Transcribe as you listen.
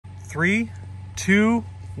3, 2,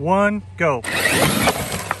 1, go.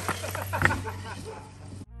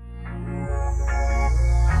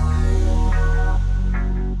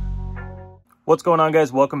 What's going on,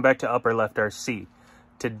 guys? Welcome back to Upper Left RC.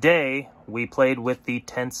 Today we played with the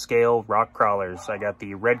 10th scale rock crawlers. I got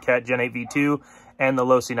the Red Cat Gen 8 V2 and the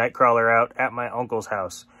Losi Nightcrawler out at my uncle's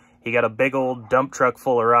house. He got a big old dump truck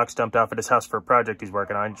full of rocks dumped off at his house for a project he's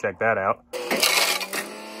working on. Check that out.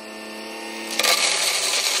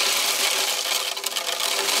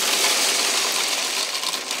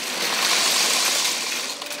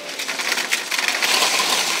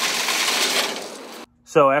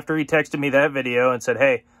 So after he texted me that video and said,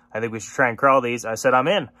 hey, I think we should try and crawl these, I said, I'm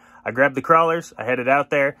in. I grabbed the crawlers, I headed out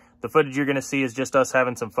there. The footage you're gonna see is just us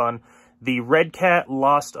having some fun. The Red Cat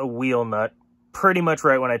lost a wheel nut pretty much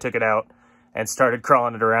right when I took it out and started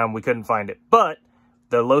crawling it around. We couldn't find it, but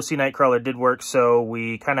the Losi Nightcrawler did work, so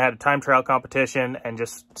we kind of had a time trial competition and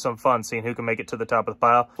just some fun seeing who can make it to the top of the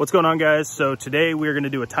pile. What's going on, guys? So today we're gonna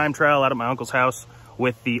do a time trial out at my uncle's house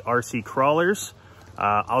with the RC crawlers.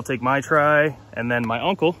 I'll take my try, and then my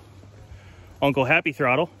Uncle Happy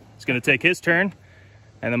Throttle, is going to take his turn,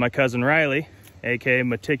 and then my cousin Riley, aka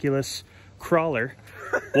Meticulous Crawler,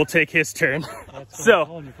 will take his turn.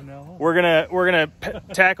 So we're gonna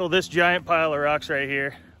tackle this giant pile of rocks right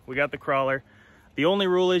here. We got the crawler. The only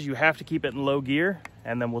rule is you have to keep it in low gear,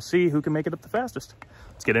 and then we'll see who can make it up the fastest.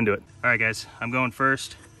 Let's get into it. All right, guys, I'm going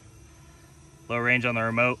first. Low range on the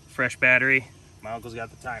remote, fresh battery. My uncle's got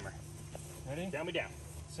the timer. Ready? Down me down.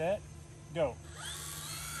 Set, go.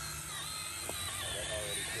 That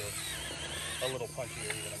already feels a little punchier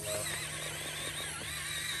even in low.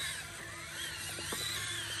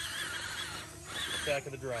 Back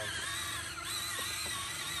of the drone.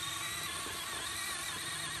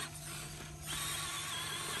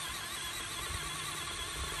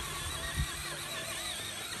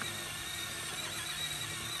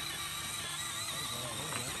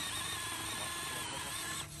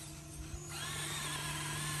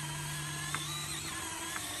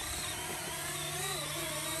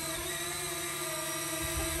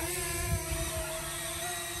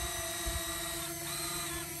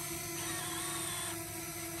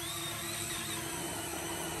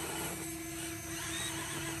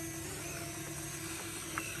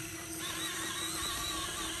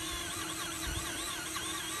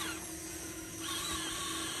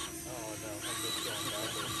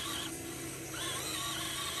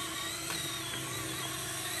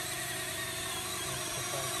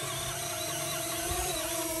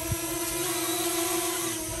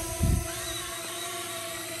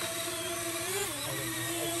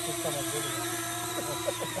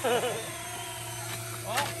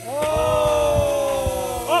 Oh!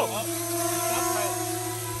 Stop right.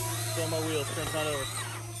 Still on my wheels, turns not over.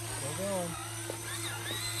 Still going.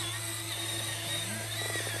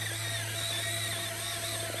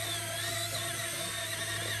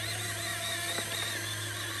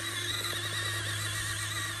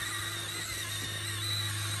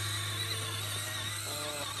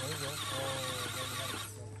 There you go.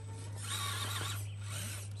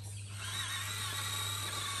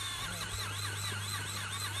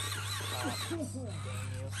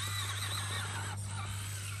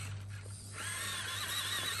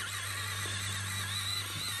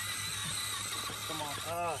 Come on.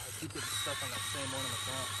 Ah, I keep getting stuck on that same one in the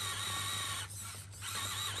front.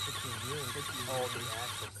 Oh, the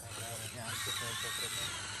axle's coming out. Yeah, I'm just going to put it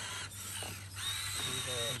in.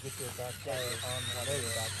 Get your back tire on one of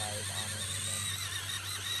your back tires on it, and then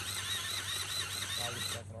now you're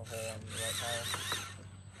stuck in a hole on your right tire.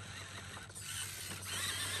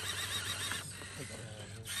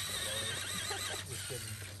 It's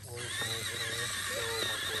getting worse and worse and worse. So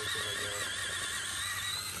much worse as I go.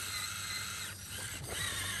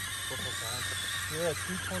 What's the time? You're at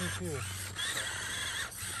 222.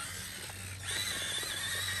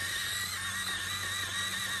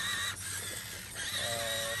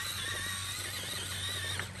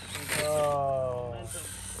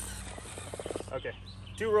 Okay,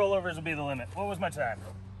 2 rollovers will be the limit. What was my time?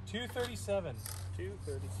 237.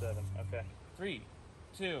 2:37. Okay. 3,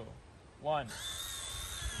 2, 1.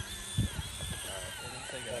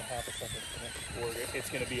 Take a half a second. It's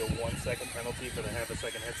going to be a 1 second penalty for the half a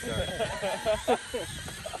second head start.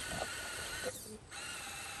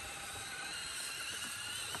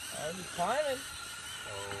 I'm climbing.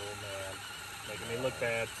 Oh man, making me look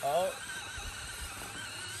bad. Oh.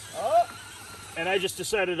 And I just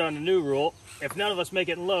decided on a new rule. If none of us make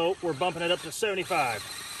it low, we're bumping it up to 75.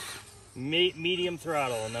 Medium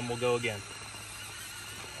throttle, and then we'll go again.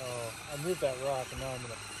 Oh, I moved that rock, and now I'm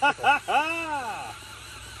gonna.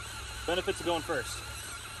 Benefits of going first.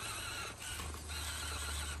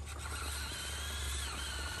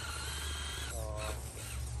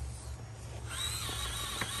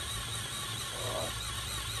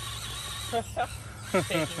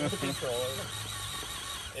 Taking the controller.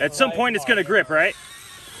 At some point, it's gonna grip, right?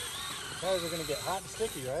 Tires are gonna get hot and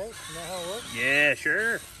sticky, right? Isn't that how it works? Yeah,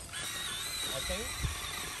 sure. I think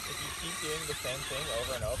if you keep doing the same thing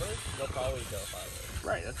over and over, you'll probably go farther.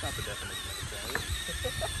 Right, that's not the definition of insanity.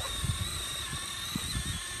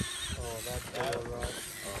 Oh, that's a rock.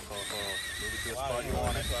 Move it to a Wow, spot you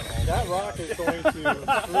want it. That rock is going to screw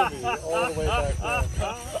me all the way back down.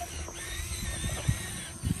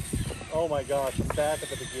 Oh my gosh, I'm back at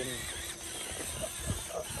the beginning.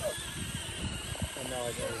 And now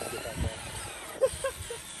I can't even get back down.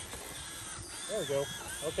 There we go.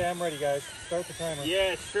 Okay, I'm ready, guys. Start the timer.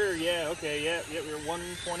 Yeah, sure, yeah, okay, yeah, we're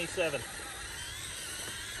 127.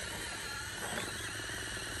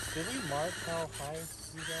 Did we mark how high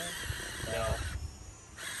you got? No.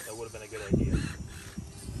 That would have been a good idea. Oh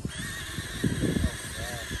my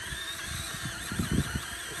gosh.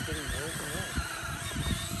 It's getting worse and worse.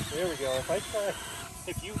 There we go. If I try...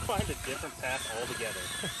 If you find a different path altogether.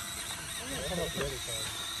 I'm going to come up the other side.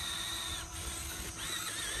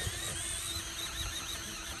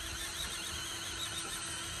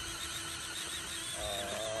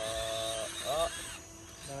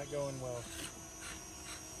 Not going well.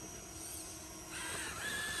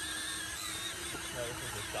 No, this is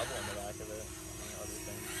a double in the back of it, among other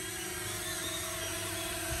things.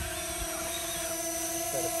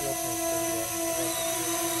 Got a fuel tank video.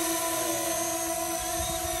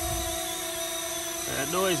 That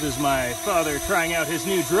noise is my father trying out his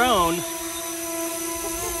new drone.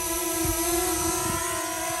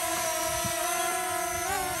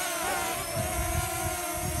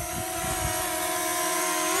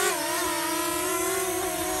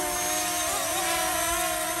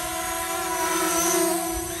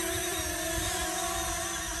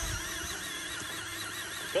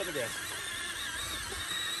 Cut the grass.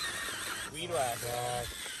 Weed whack.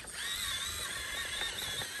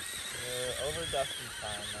 We're over Dustin's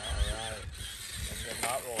time now, alright. And get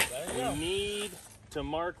not rolled. There we go. We need to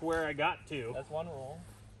mark where I got to. That's one roll.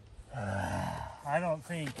 I don't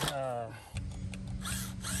think... Takes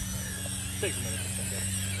a minute to think of.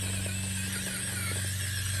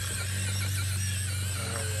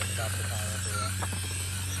 Stop the timer for you.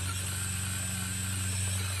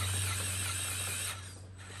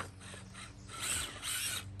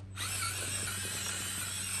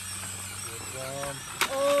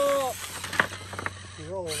 Oh! You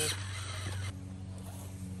roll over.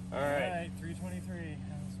 All right. Alright, 323.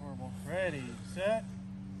 That was horrible. Ready, set,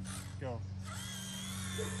 go.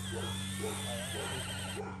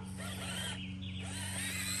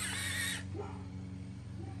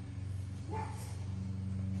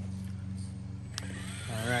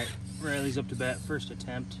 All right. Riley's up to bat. First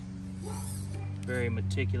attempt. Very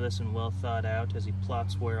meticulous and well thought out as he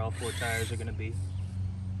plots where all four tires are going to be.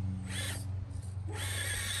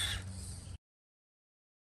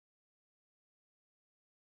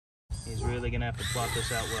 He's really going to have to plot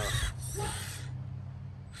this out well.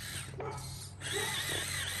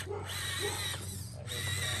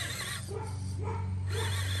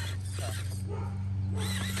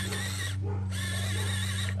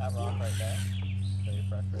 That rock right there. So you're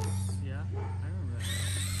frustrated. Yeah, I remember that.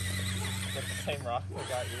 Is that the same rock that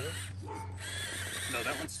got you? No,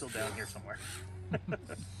 that one's still down here somewhere.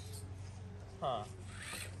 Huh.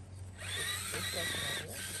 This section right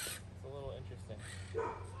here, it's a little interesting.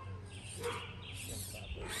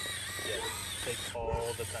 Yeah, take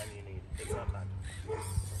all the time you need. It's not time.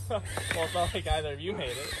 Well, it's not like either of you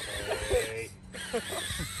made it. Hey.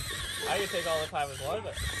 I could take all the time as long as I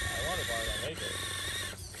want as long as I make it.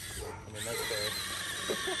 I mean, that's fair.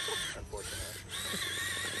 Unfortunately.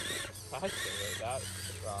 I say it, that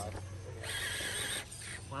rock.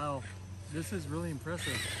 Wow, this is really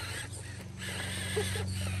impressive.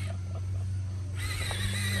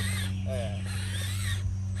 Yeah.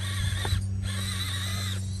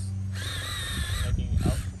 Making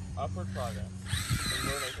upward progress. We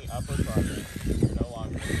were making upward progress. We're no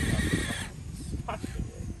longer making upward progress.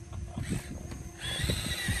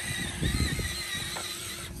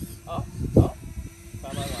 Oh,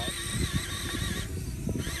 found my line.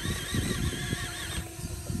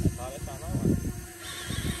 I thought I found my line.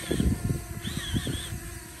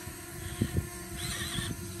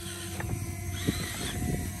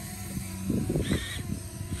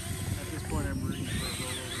 At this point, I'm rooting for a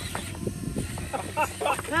rollover.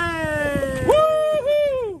 Hey!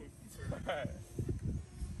 Woohoo!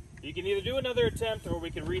 You can either do another attempt or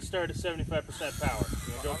we can restart at 75% power.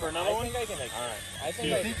 You want to go for another one? I think I can make it. All right. I think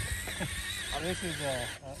Do I you can. This is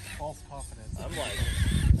false confidence. I'm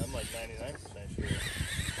like 99% sure.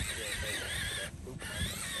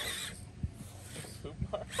 poop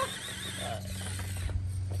bar? Alright.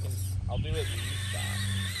 I'll do it each stop.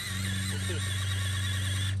 We'll see.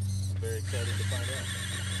 Very excited to find out.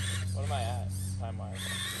 What am I at, time-wise?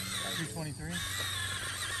 223.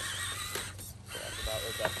 So that's about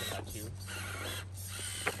reduction at 2.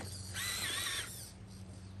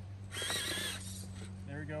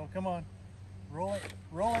 There we go. Come on. Roll it.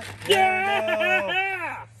 Roll it.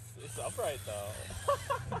 Yeah! It's upright though.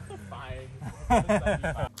 Fine.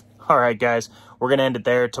 All right, guys, we're going to end it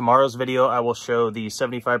there. Tomorrow's video, I will show the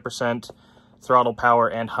 75% throttle power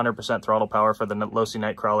and 100% throttle power for the Losi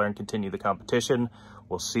Nightcrawler and continue the competition.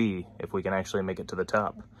 We'll see if we can actually make it to the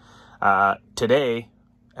top. Today,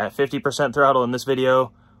 at 50% throttle in this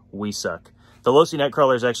video, we suck. The Losi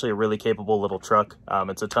Nightcrawler is actually a really capable little truck.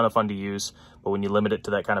 It's a ton of fun to use, but when you limit it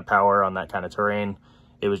to that kind of power on that kind of terrain,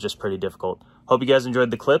 it was just pretty difficult. Hope you guys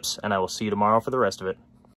enjoyed the clips, and I will see you tomorrow for the rest of it.